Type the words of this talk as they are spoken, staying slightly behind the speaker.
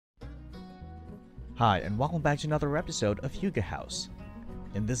Hi, and welcome back to another episode of Hugo House.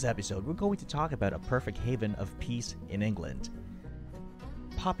 In this episode, we're going to talk about a perfect haven of peace in England.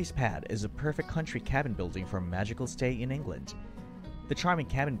 Poppy's Pad is a perfect country cabin building for a magical stay in England. The charming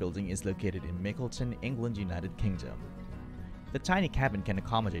cabin building is located in Mickleton, England, United Kingdom. The tiny cabin can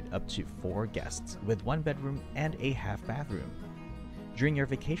accommodate up to 4 guests with 1 bedroom and a half bathroom. During your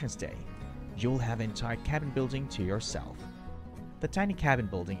vacation stay, you'll have an entire cabin building to yourself. The tiny cabin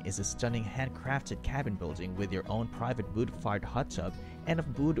building is a stunning handcrafted cabin building with your own private wood-fired hot tub and a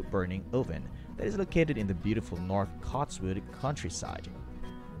wood-burning oven that is located in the beautiful North Cotswold countryside.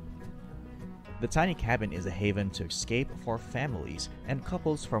 The tiny cabin is a haven to escape for families and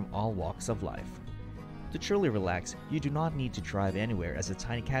couples from all walks of life. To truly relax, you do not need to drive anywhere as the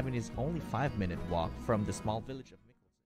tiny cabin is only a 5-minute walk from the small village of